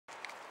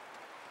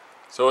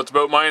So it's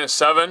about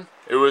 -7.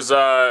 It was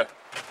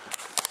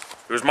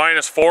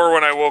 -4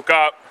 when I woke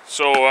up.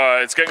 So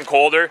it's getting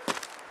colder.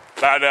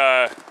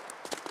 That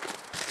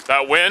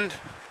wind,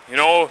 you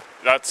know,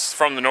 that's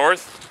from the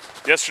north.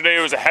 Yesterday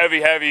it was a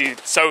heavy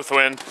south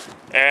wind,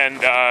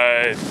 and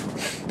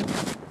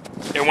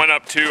it went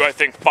up to, I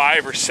think,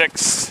 5 or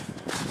 6,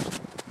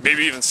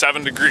 maybe even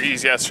 7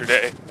 degrees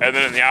yesterday. And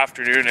then in the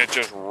afternoon it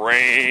just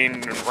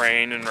rained and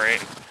rained and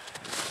rained.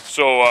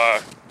 So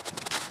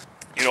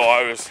you know,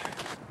 I was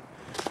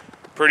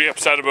pretty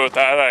upset about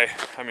that.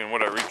 I mean,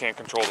 whatever, you can't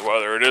control the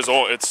weather.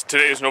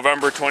 Today is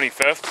November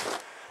 25th.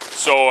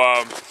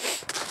 So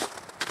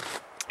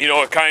you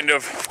know, it kind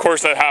of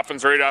course that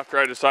happens right after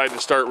I decide to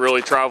start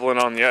really traveling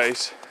on the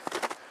ice.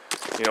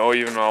 You know,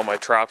 even all my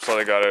traps that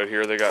I got out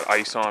here, they got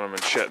ice on them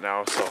and shit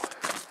now, so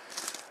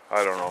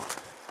I don't know.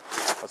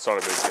 That's not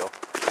a big deal.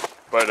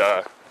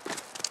 But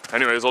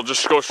anyways, I'll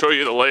just go show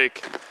you the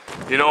lake.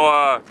 You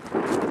know,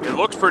 it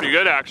looks pretty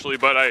good actually,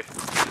 but I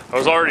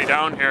was already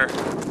down here,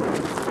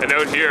 and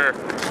out here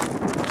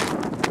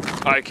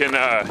I can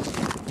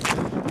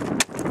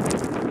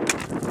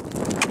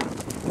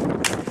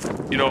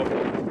you know,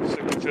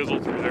 stick the chisel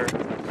through there.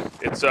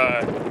 It's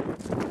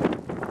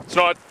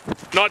not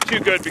too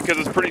good because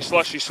it's pretty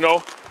slushy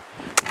snow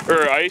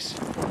or ice.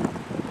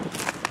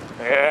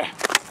 Yeah.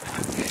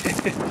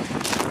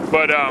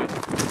 But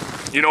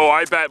you know,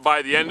 I bet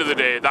by the end of the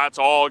day that's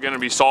all going to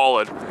be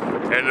solid,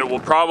 and it will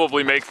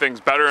probably make things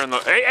better in the.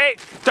 Hey,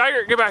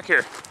 Tiger, get back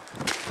here.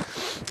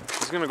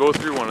 He's going to go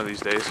through one of these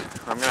days.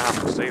 I'm going to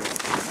have to save him.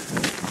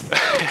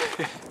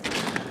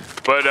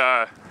 But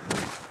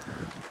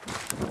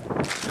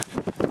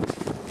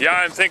yeah,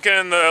 I'm thinking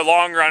in the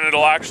long run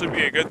it'll actually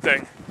be a good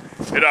thing.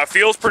 It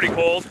feels pretty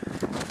cold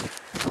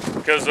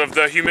because of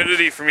the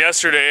humidity from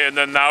yesterday, and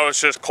then now it's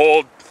just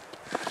cold.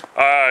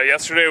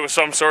 Yesterday was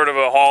some sort of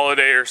a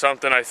holiday or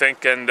something, I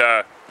think, and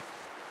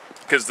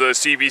because the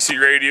CBC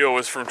radio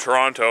was from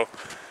Toronto,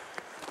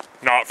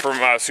 not from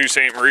Sault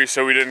Ste. Marie,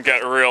 so we didn't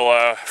get a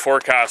real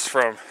forecast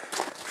for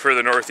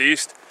the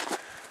Northeast.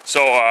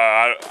 So,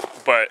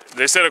 but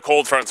they said a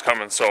cold front's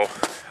coming, so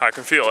I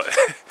can feel it.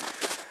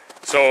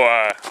 So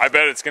I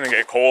bet it's gonna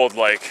get cold.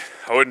 Like,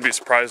 I wouldn't be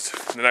surprised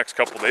if the next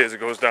couple days it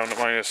goes down to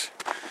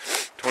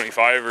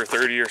 -25 or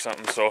 30 or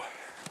something. So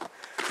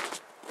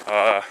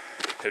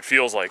it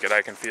feels like it.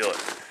 I can feel it.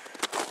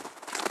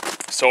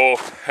 So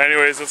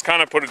anyways, it's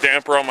kind of put a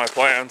damper on my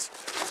plans.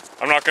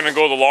 I'm not gonna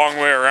go the long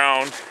way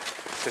around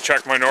to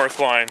check my north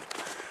line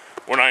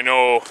when I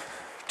know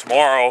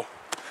tomorrow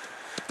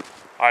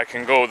I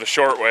can go the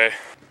short way.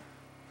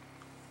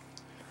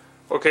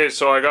 Okay,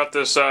 so I got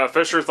this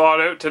Fisher thawed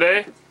out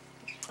today.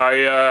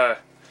 I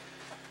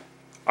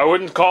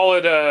wouldn't call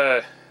it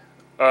a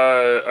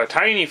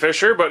tiny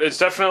Fisher, but it's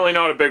definitely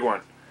not a big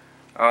one.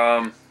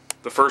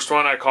 The first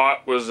one I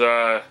caught was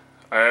I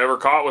ever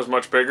caught was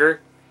much bigger.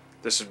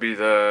 This would be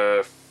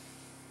the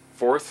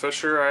 4th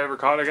Fisher I ever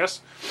caught, I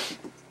guess.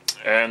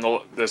 And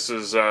this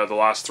is the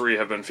last 3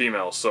 have been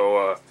females.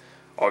 So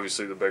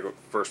obviously the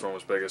first one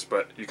was biggest,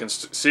 but you can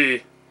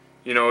see,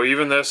 you know,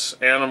 even this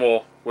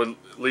animal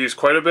leaves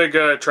quite a big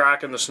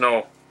track in the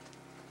snow.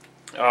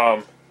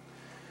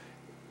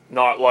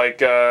 Not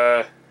like,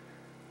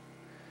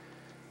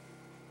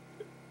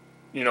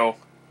 you know,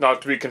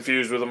 not to be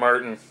confused with a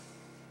marten.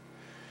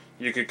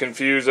 You could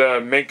confuse a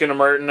mink and a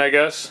marten, I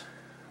guess.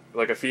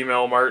 Like a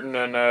female marten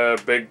and a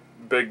big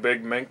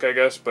mink, I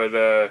guess. But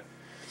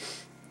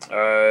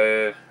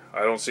I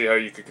don't see how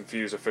you could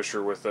confuse a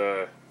Fisher with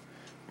a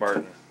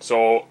marten.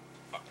 So,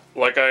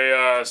 like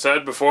I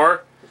said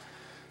before,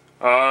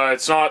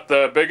 it's not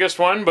the biggest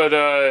one, but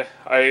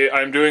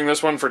I'm doing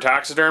this one for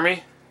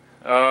taxidermy.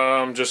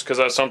 Just because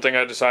that's something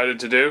I decided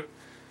to do.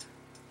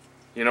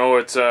 You know,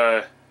 it's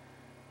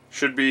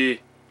should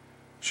be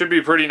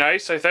pretty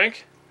nice, I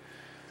think.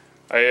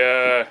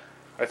 I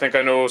think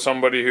I know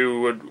somebody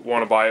who would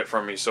want to buy it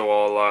from me, so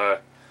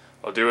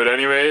I'll do it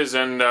anyways,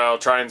 and I'll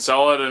try and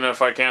sell it. And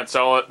if I can't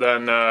sell it,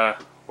 then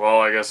well,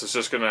 I guess it's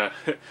just gonna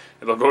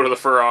it'll go to the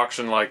fur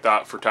auction like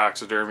that for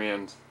taxidermy,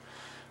 and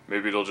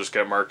maybe it'll just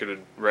get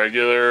marketed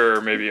regular,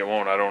 or maybe it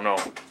won't. I don't know.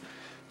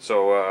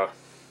 So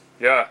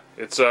yeah,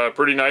 it's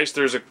pretty nice.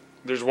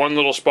 There's one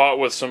little spot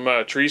with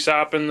some tree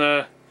sap in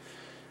the.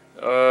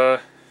 I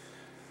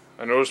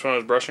noticed when I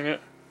was brushing it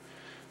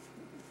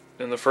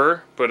in the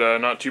fur, but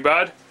not too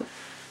bad.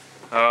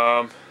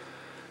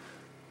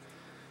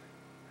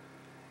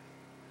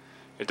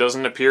 It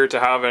doesn't appear to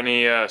have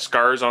any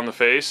scars on the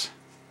face,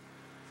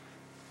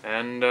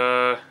 and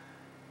I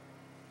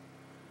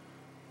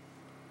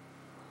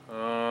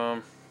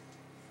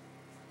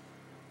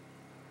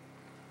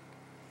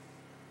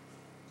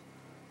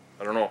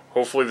don't know.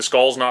 Hopefully the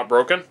skull's not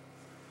broken.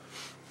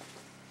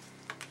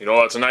 You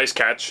know, that's a nice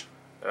catch.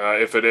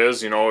 If it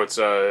is, you know, it's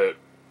a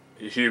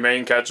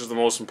humane catch is the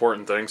most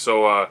important thing.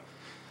 So,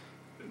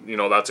 you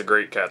know, that's a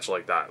great catch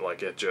like that.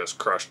 Like, it just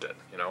crushed it,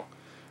 you know.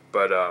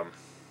 But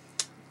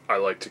I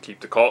like to keep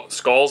the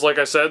skulls, like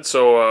I said,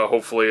 so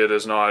hopefully it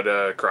is not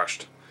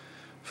crushed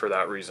for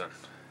that reason.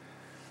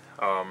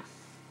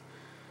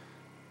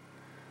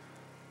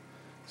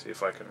 See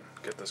if I can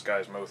get this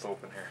guy's mouth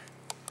open here.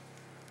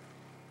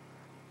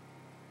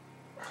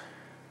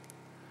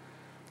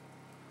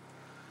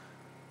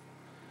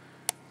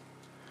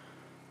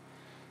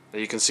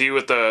 You can see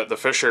with the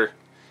fisher,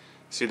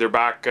 see their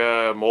back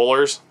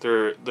molars,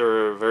 their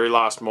very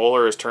last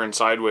molar is turned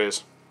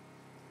sideways.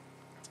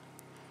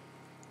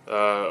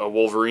 A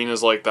wolverine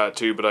is like that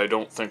too, but I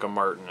don't think a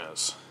marten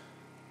is.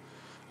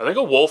 I think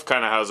a wolf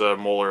kind of has a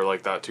molar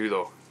like that too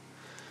though.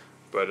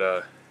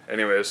 But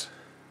anyways,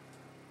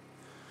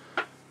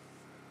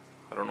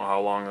 I don't know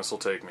how long this will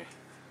take me.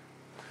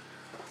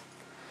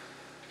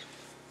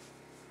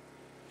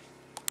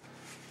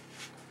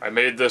 I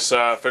made this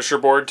fisher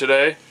board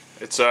today.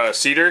 It's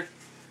cedar.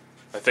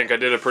 I think I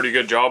did a pretty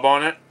good job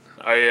on it.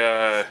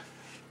 I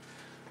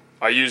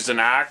used an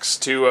axe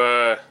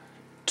to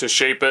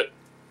shape it,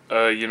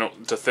 you know,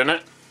 to thin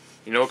it,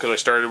 you know, because I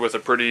started with a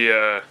pretty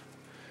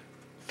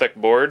thick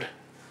board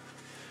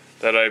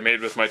that I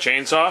made with my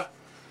chainsaw.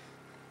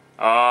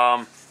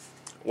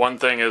 One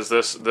thing is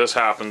this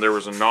happened. There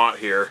was a knot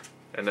here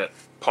and it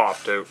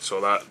popped out,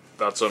 so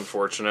that's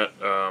unfortunate.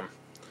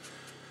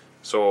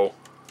 So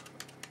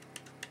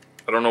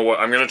I don't know what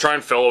I'm gonna try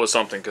and fill it with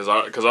something, because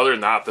other than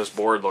that, this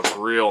board looks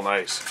real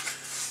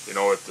nice. You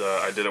know,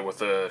 I did it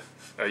with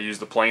I used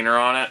the planer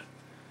on it,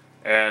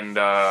 and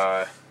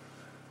I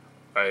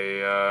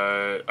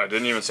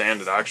didn't even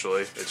sand it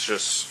actually. It's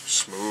just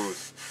smooth.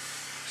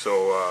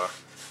 So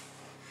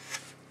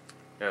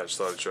yeah, I just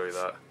thought I'd show you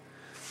that.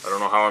 I don't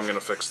know how I'm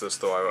gonna fix this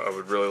though. I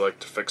would really like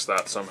to fix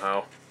that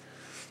somehow,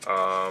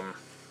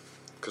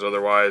 because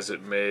otherwise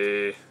it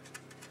may.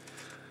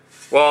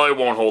 Well, it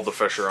won't hold the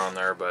fisher on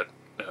there, but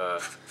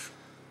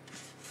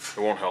it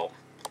won't help.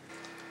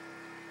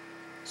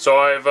 So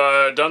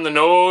I've done the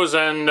nose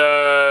and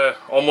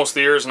almost the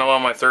ears, and I'm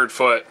on my third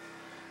foot.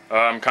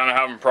 I'm kind of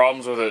having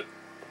problems with it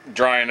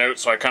drying out,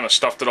 so I kind of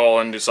stuffed it all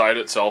inside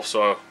itself,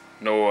 so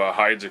no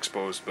hides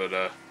exposed.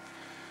 But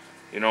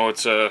you know,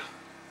 it's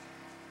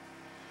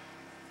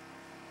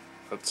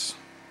that's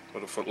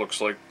what a foot looks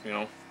like, you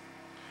know.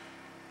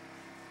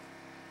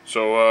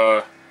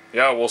 So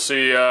yeah, we'll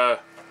see.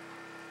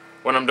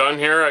 When I'm done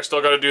here, I still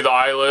got to do the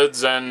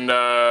eyelids and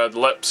the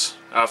lips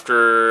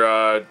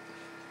after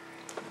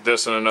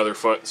this and another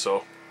foot,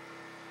 so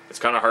it's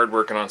kind of hard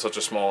working on such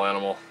a small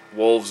animal.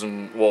 Wolves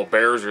and, well,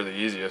 bears are the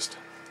easiest.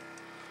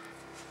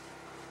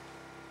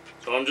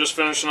 So I'm just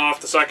finishing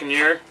off the second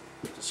year.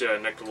 You can see I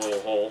nicked a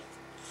little hole.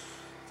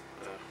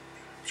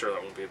 I'm sure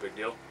that won't be a big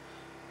deal,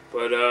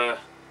 but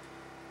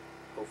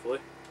hopefully.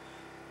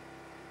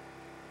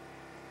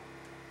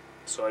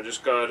 So I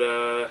just got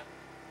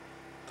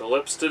the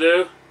lips to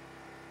do.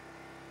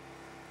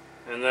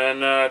 And then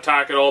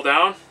tack it all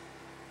down,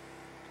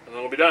 and then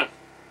it'll be done.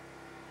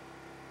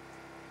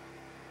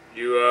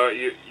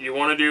 You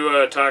want to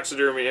do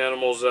taxidermy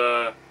animals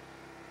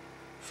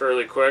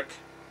fairly quick.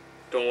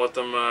 Don't let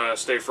them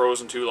stay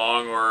frozen too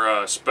long,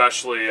 or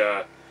especially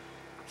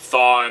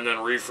thaw and then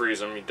refreeze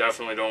them. You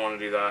definitely don't want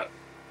to do that.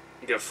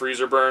 You get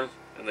freezer burn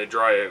and they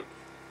dry out.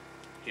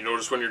 You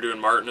notice when you're doing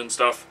marten and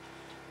stuff,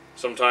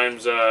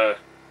 sometimes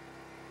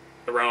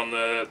around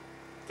the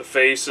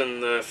face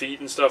and the feet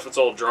and stuff, it's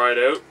all dried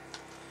out.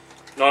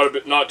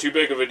 Not too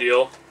big of a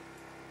deal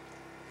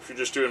if you're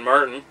just doing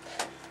marten,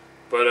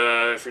 but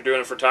if you're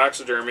doing it for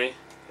taxidermy,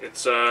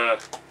 it's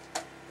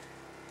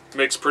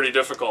makes it pretty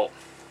difficult.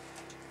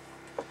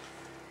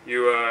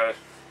 You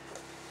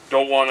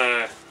don't want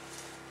to.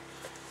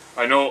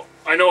 I know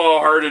how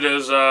hard it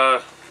is.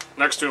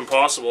 Next to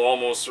impossible,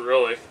 almost,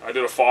 really. I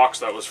did a fox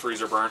that was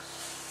freezer burn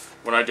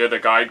when I did a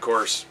guide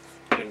course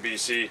in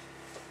BC,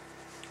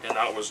 and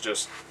that was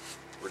just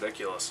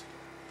ridiculous.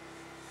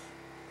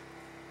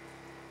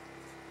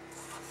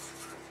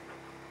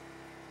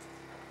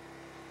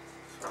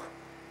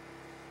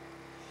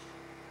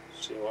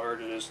 See how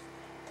hard it is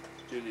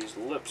to do these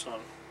lips on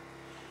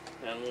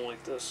an animal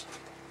like this.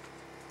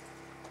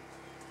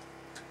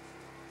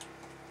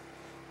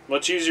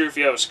 Much easier if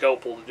you have a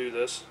scalpel to do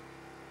this.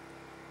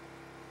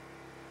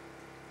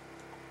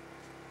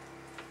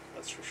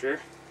 That's for sure.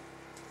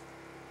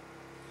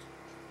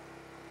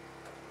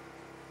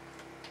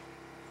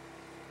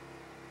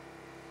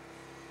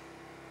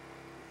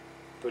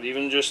 But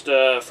even just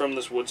from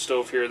this wood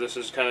stove here, this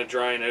is kind of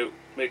drying out,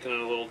 making it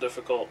a little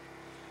difficult.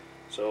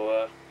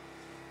 So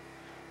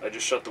I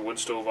just shut the wood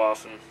stove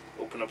off and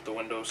open up the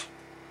windows.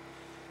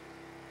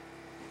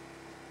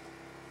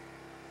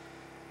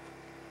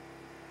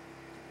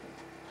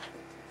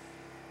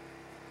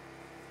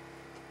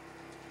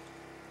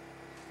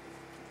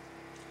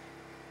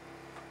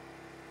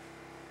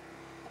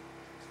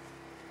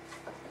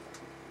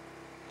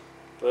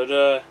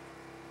 But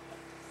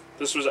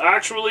this was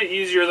actually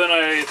easier than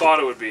I thought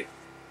it would be,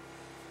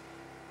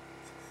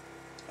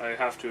 I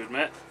have to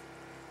admit.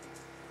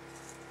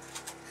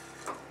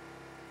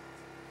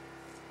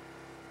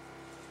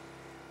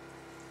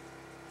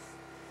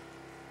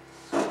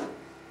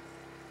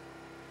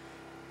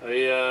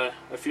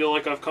 I feel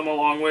like I've come a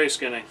long way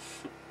skinning.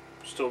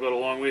 Still got a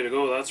long way to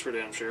go, that's for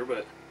damn sure,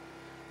 but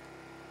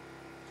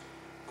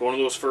going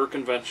to those fur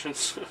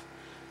conventions,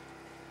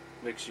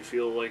 makes you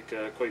feel like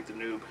quite the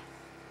noob.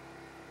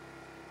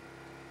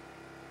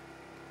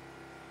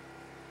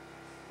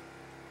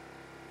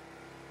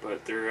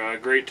 But they're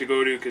great to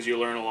go to because you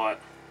learn a lot.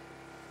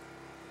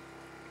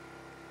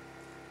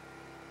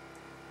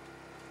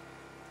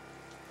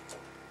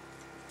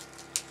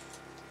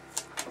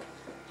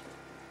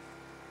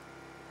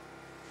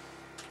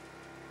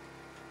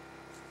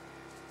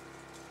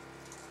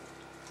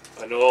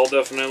 I know I'll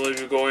definitely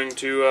be going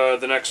to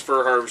the next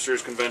Fur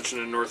Harvesters Convention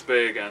in North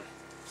Bay again.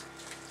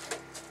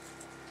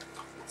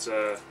 It's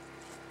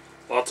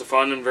lots of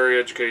fun and very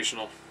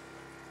educational.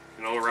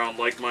 You know, around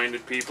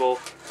like-minded people.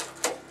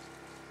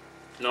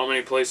 Not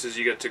many places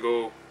you get to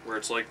go where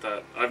it's like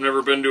that. I've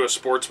never been to a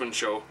sportsman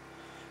show,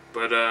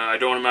 but I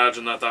don't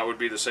imagine that that would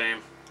be the same.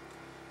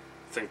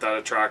 I think that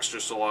attracts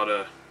just a lot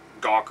of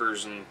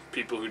gawkers and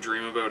people who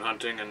dream about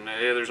hunting, and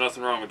hey, there's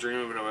nothing wrong with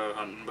dreaming about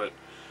hunting, but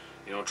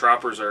you know,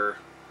 trappers are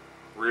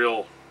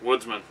real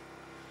woodsmen,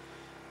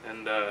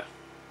 and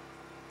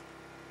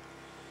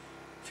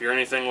if you're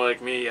anything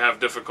like me, you have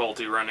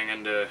difficulty running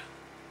into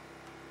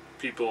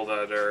people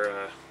that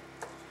are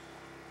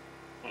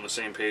on the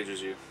same page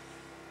as you.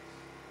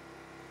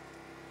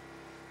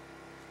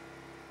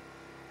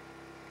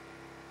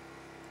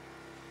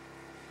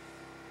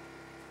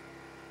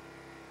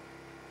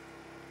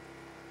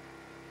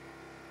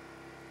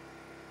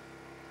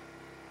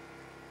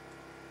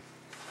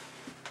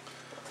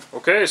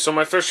 Okay, so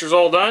my fisher's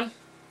all done.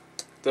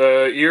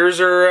 The ears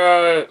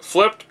are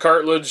flipped,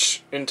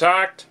 cartilage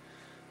intact,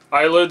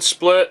 eyelid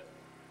split,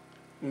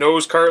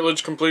 nose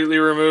cartilage completely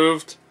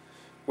removed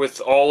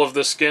with all of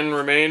the skin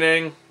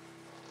remaining.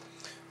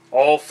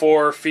 All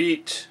 4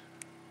 feet,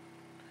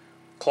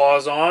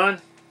 claws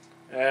on,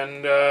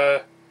 and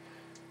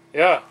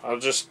yeah, I'll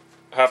just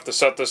have to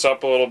set this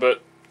up a little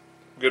bit.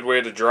 Good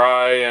way to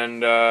dry,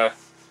 and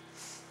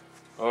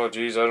oh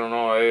geez, I don't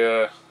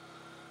know,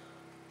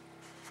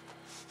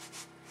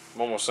 I'm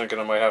almost thinking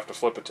I might have to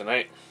flip it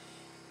tonight.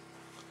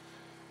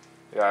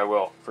 Yeah, I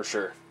will, for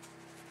sure.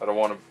 I don't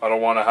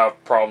want to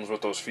have problems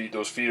with those feet.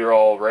 Those feet are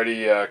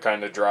already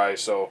kind of dry,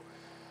 so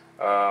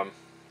I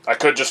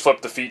could just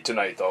flip the feet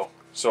tonight though.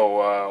 So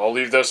I'll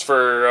leave this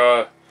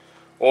for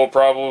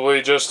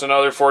probably just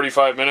another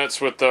 45 minutes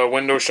with the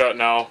window shut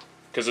now,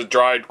 because it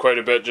dried quite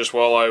a bit just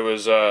while I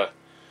was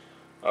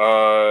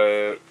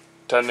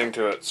tending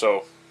to it.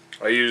 So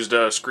I used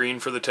a screen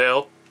for the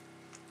tail.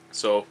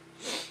 So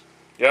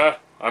yeah,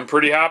 I'm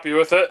pretty happy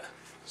with it.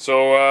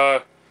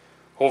 So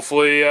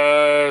hopefully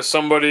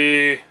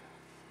somebody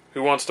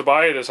who wants to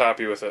buy it is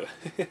happy with it.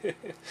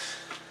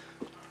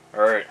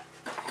 Alright,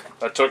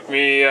 that took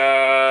me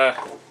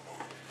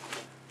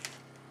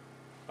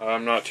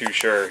I'm not too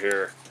sure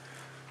here.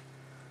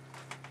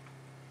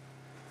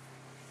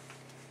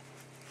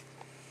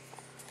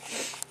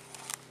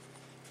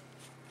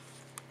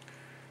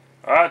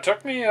 It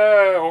took me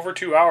over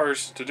 2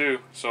 hours to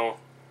do, so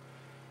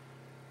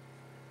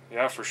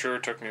yeah, for sure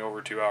it took me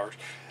over 2 hours.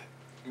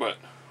 But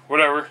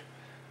whatever.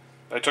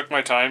 I took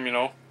my time, you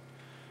know.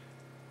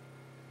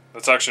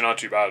 That's actually not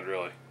too bad,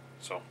 really.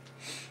 So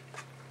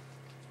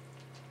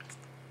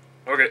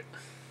okay.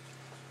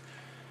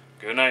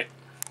 Good night.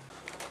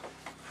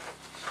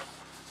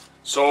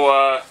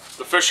 So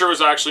the fisher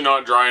was actually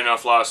not dry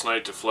enough last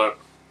night to flip.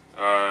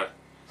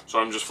 So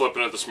I'm just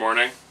flipping it this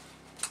morning.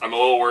 I'm a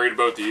little worried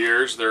about the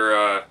ears.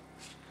 They're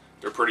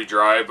pretty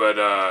dry,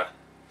 but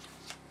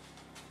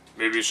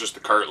maybe it's just the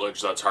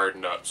cartilage that's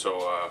hardened up.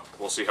 So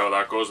we'll see how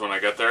that goes when I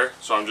get there.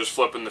 So I'm just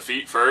flipping the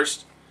feet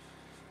first.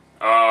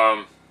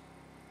 I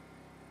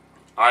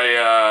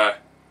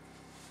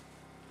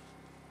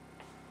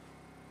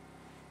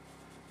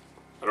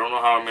don't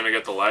know how I'm gonna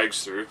get the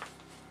legs through.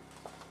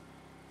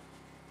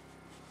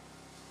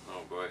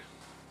 Oh boy.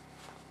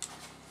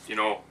 You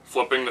know,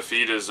 flipping the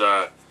feet is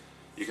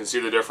you can see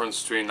the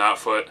difference between that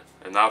foot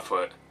and that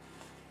foot.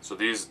 So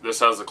this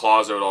has the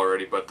claws out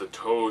already, but the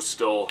toes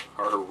still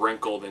are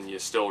wrinkled, and you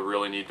still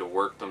really need to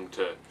work them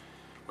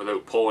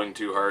without pulling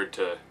too hard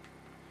to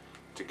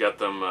get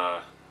them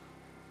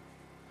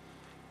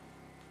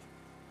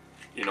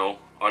you know,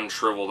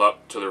 unshriveled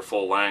up to their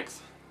full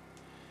length.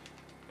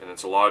 And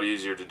it's a lot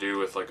easier to do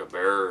with like a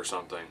bear or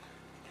something.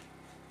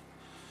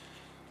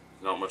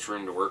 Not much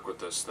room to work with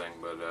this thing,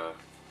 but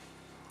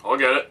I'll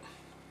get it.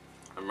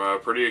 I'm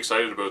pretty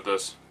excited about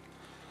this.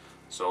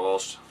 So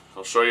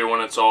I'll show you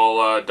when it's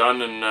all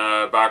done and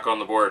back on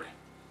the board.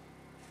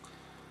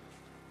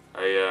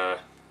 Yeah,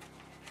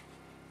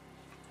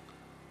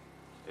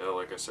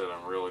 like I said,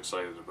 I'm real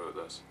excited about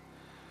this.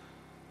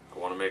 I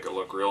want to make it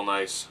look real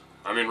nice.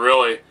 I mean,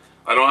 really,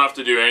 I don't have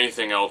to do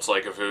anything else.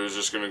 Like if it was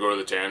just going to go to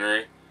the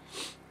tannery,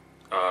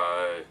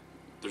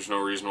 there's no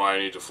reason why I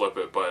need to flip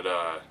it, but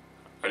I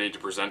need to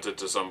present it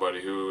to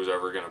somebody who's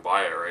ever going to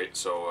buy it, right?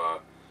 So,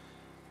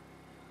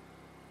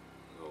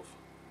 little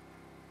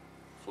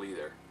flea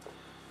there.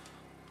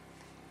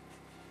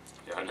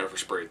 Yeah, I never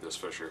sprayed this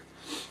fisher.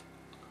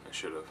 I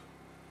should have,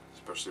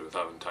 especially with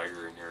having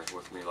Tiger in here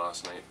with me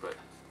last night. But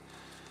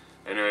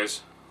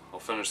anyways, I'll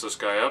finish this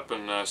guy up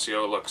and see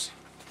how it looks.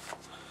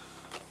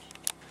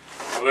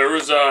 So there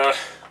was a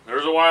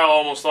while I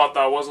almost thought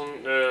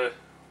that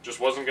just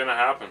wasn't gonna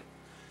happen.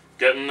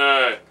 Getting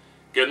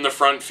the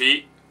front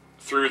feet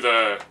through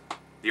the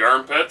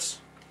armpits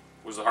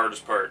was the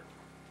hardest part,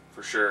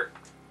 for sure.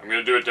 I'm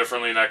gonna do it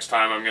differently next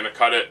time. I'm gonna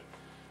cut it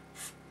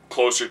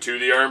closer to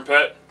the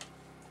armpit.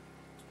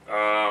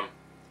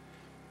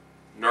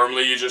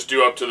 Normally you just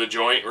do up to the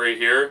joint right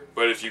here,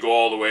 but if you go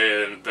all the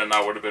way, then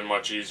that would have been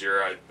much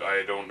easier.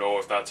 I don't know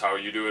if that's how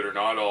you do it or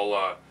not.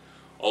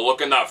 I'll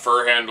look in that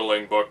fur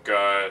handling book,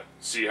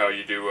 see how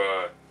you do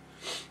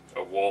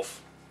a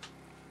wolf.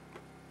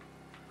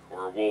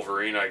 Or a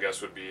wolverine, I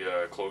guess, would be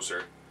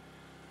closer.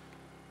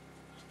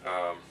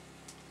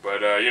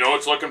 But you know,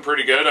 it's looking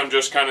pretty good. I'm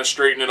just kind of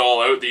straightening it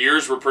all out. The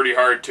ears were pretty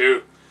hard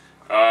too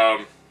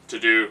to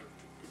do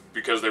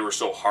because they were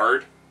so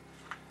hard.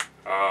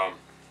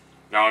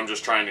 Now I'm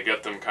just trying to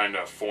get them kind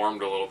of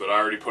formed a little bit. I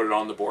already put it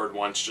on the board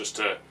once just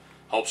to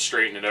help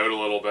straighten it out a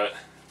little bit.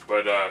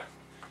 But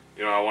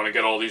you know, I want to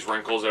get all these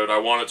wrinkles out. I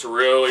want it to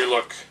really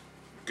look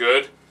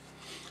good.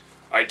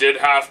 I did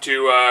have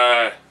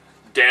to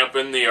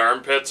dampen the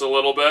armpits a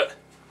little bit,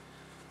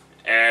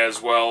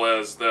 as well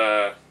as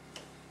the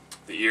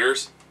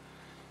ears.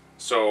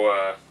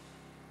 So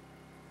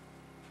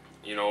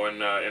you know,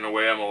 in a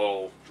way, I'm a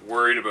little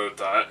worried about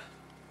that.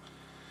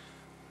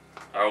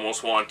 I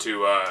almost want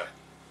to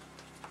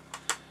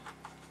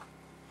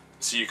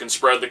so you can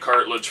spread the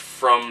cartilage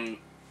from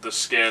the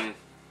skin,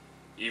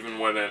 even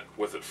with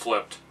it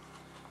flipped.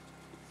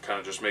 Kind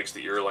of just makes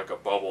the ear like a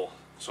bubble.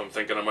 So I'm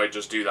thinking I might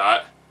just do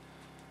that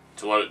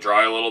to let it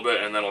dry a little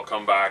bit, and then I'll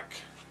come back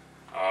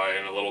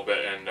in a little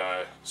bit and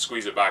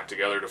squeeze it back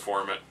together to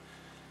form it.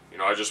 You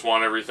know, I just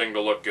want everything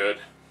to look good.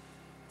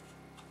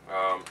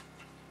 I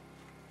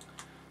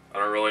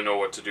don't really know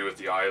what to do with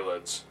the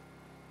eyelids.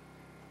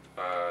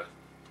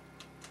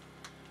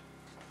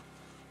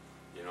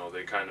 You know,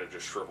 they kind of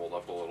just shriveled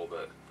up a little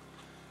bit,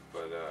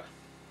 but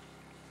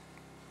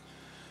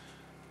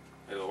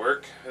it'll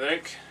work, I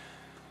think.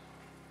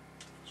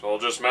 So I'll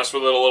just mess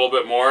with it a little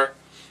bit more.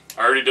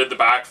 I already did the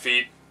back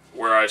feet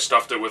where I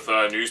stuffed it with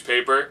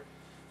newspaper,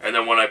 and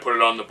then when I put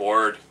it on the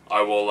board,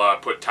 I will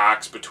put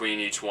tacks between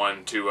each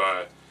one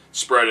to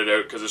spread it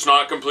out, because it's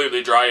not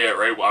completely dry yet,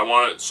 right? I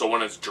want it so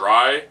when it's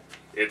dry,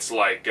 it's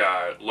like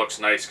looks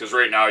nice, because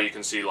right now you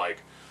can see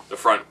like the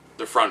front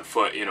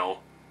foot, you know,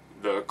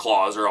 the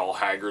claws are all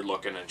haggard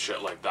looking and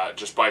shit like that.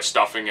 Just by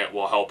stuffing it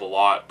will help a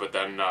lot, but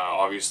then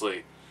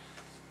obviously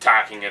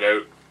tacking it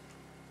out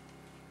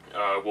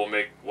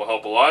will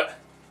help a lot.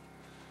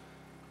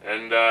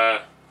 And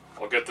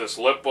I'll get this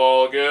lip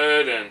all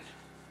good, and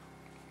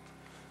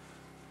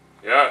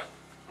yeah,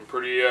 I'm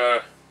pretty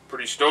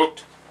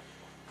stoked.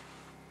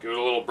 Give it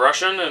a little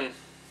brushing and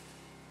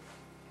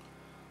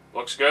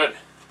looks good. I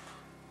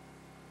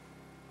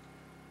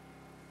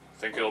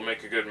think it'll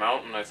make a good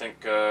mount, and I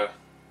think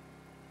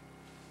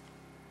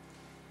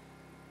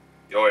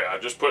oh yeah,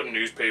 just putting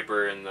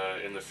newspaper in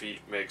the feet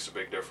makes a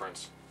big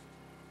difference.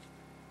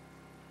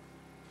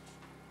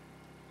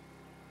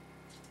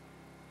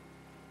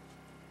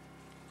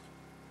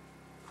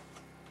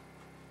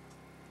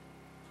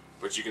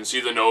 But you can see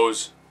the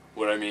nose,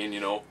 what I mean, you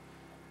know.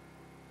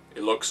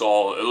 It looks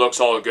all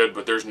good,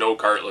 but there's no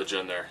cartilage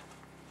in there.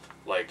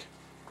 Like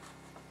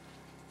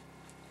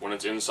when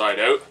it's inside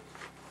out,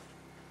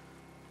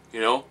 you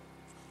know,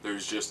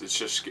 it's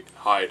just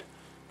hide.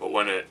 But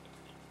when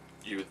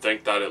you would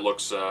think that it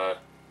looks there'd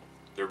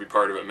be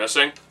part of it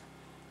missing.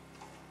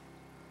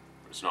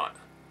 It's not.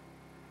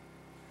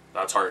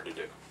 That's hard to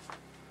do.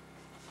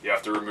 You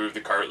have to remove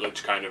the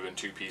cartilage kind of in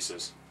two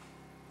pieces.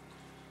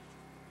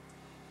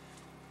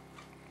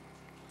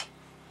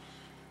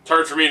 It's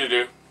hard for me to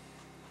do.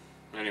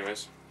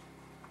 Anyways.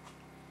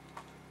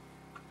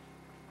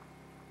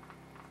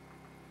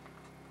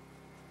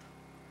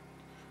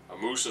 A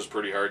moose is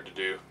pretty hard to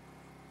do.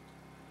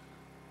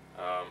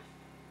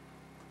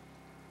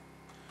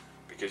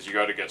 Because you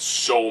got to get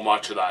so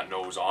much of that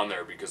nose on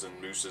there, because a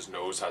moose's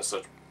nose has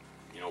such,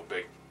 you know,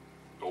 big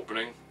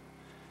opening.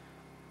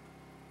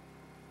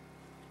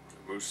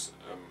 A moose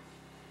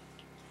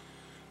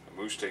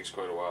takes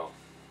quite a while.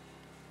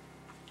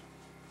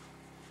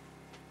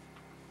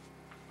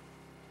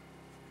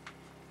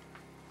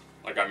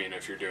 Like, I mean,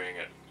 if you're doing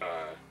it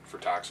for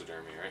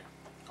taxidermy, right?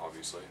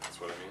 Obviously,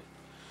 that's what I mean.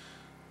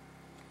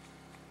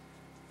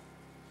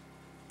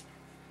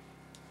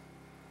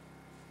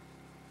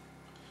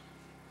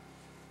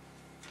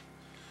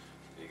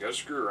 You gotta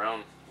screw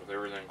around with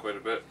everything quite a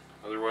bit.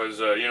 Otherwise,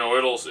 you know,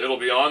 it'll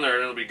be on there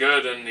and it'll be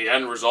good, and the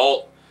end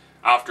result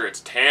after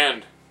it's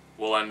tanned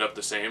will end up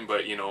the same.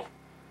 But you know,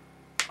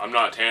 I'm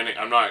not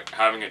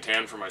having it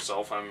tanned for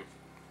myself. I'm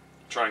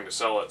trying to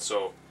sell it,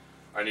 so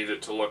I need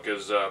it to look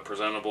as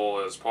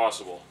presentable as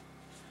possible.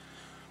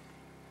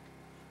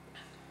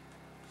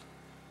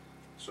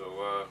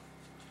 So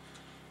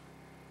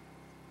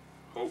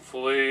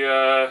hopefully,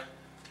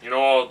 you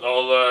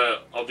know,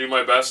 I'll do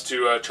my best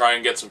to try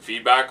and get some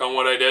feedback on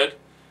what I did.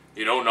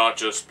 You know, not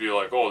just be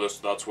like, oh,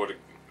 that's what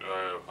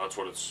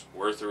it's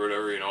worth or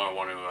whatever. You know, I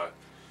want to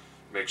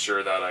make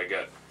sure that I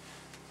get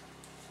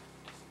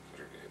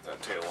Get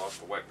that tail off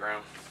the wet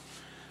ground.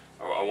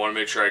 I want to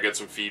make sure I get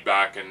some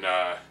feedback, and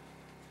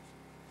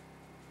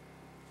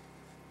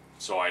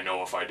so I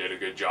know if I did a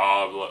good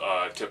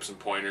job, tips and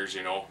pointers.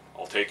 You know,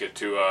 I'll take it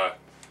to a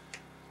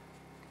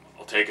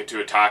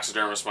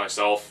taxidermist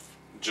myself,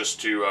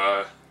 just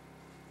to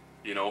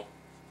you know,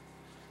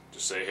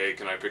 just say, hey,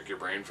 can I pick your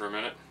brain for a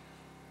minute?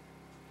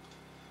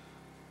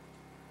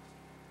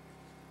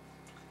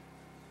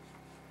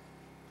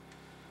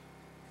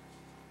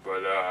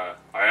 But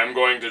I am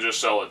going to just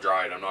sell it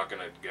dried. I'm not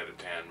going to get it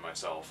tanned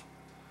myself.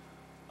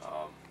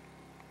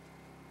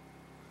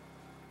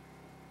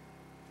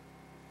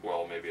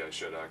 Well, maybe I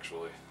should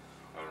actually.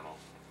 I don't know.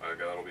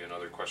 That'll be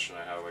another question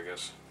I have, I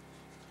guess.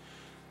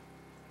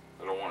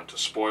 I don't want it to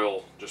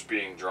spoil just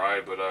being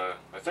dry, but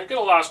I think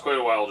it'll last quite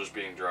a while just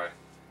being dry.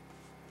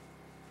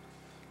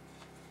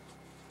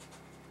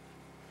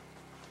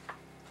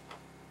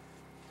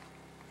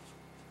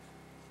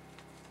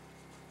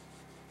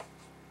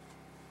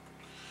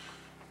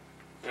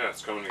 Yeah,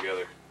 it's coming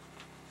together.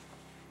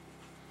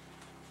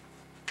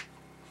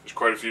 There's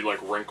quite a few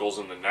like wrinkles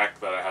in the neck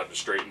that I had to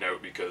straighten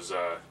out because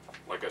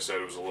like I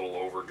said, it was a little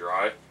over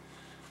dry.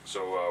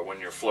 So when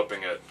you're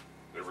flipping it,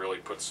 it really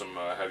puts some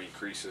heavy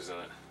creases in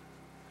it.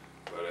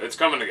 But it's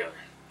coming together.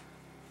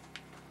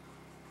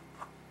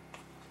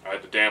 I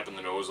had to dampen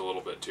the nose a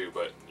little bit too,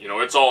 but you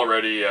know, it's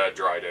already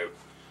dried out.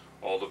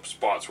 All the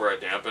spots where I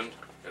dampened,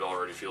 it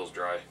already feels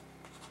dry.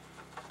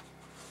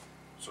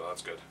 So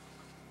that's good.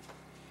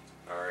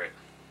 Alright.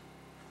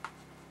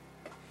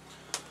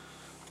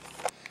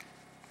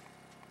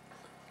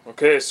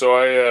 Okay, so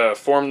I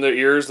formed the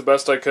ears the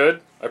best I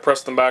could. I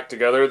pressed them back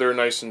together. They're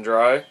nice and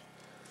dry.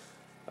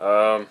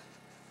 I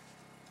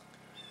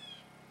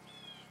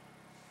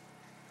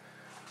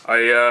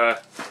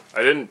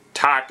didn't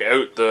tack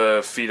out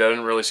the feet. I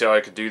didn't really see how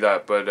I could do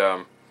that, but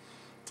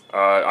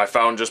I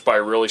found just by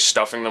really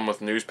stuffing them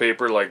with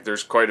newspaper, like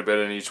there's quite a bit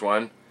in each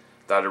one,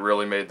 that it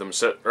really made them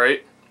sit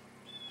right.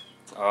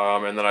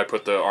 And then I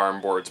put the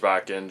arm boards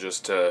back in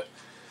just to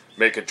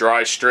make it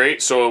dry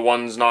straight, so the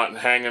one's not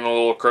hanging a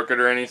little crooked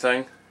or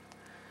anything.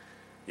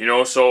 You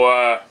know,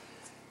 so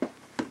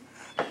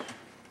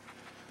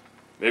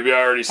maybe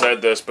I already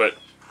said this, but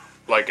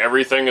like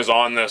everything is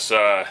on this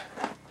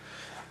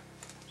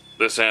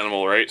this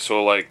animal, right?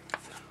 So like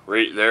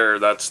right there,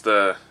 that's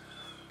the,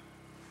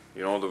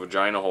 you know, the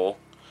vagina hole,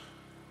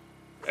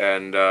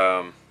 and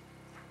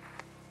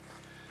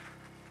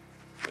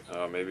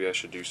maybe I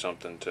should do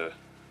something to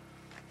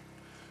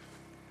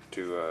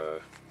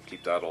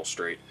keep that all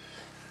straight.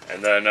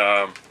 And then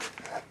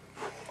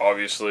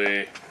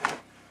obviously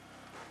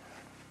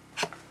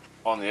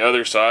on the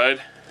other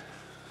side,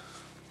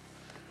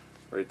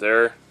 right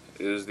there,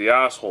 is the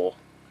asshole.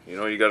 You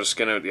know, you got to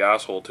skin out the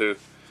asshole too,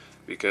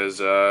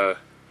 because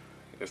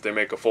if they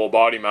make a full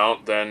body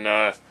mount,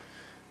 then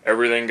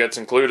everything gets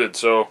included.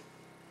 So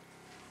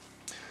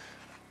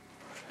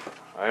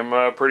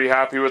I'm pretty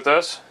happy with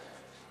this.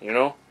 You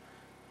know,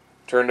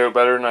 turned out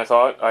better than I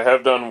thought. I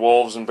have done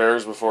wolves and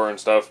bears before and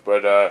stuff,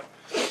 but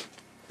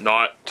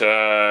not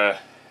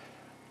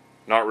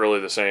really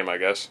the same, I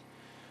guess.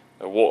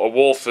 A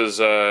wolf is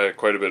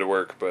quite a bit of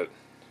work, but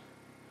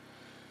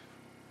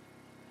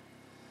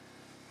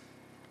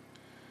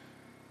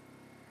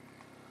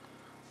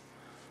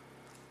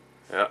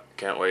yeah,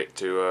 can't wait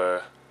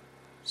to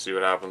see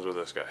what happens with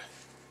this guy.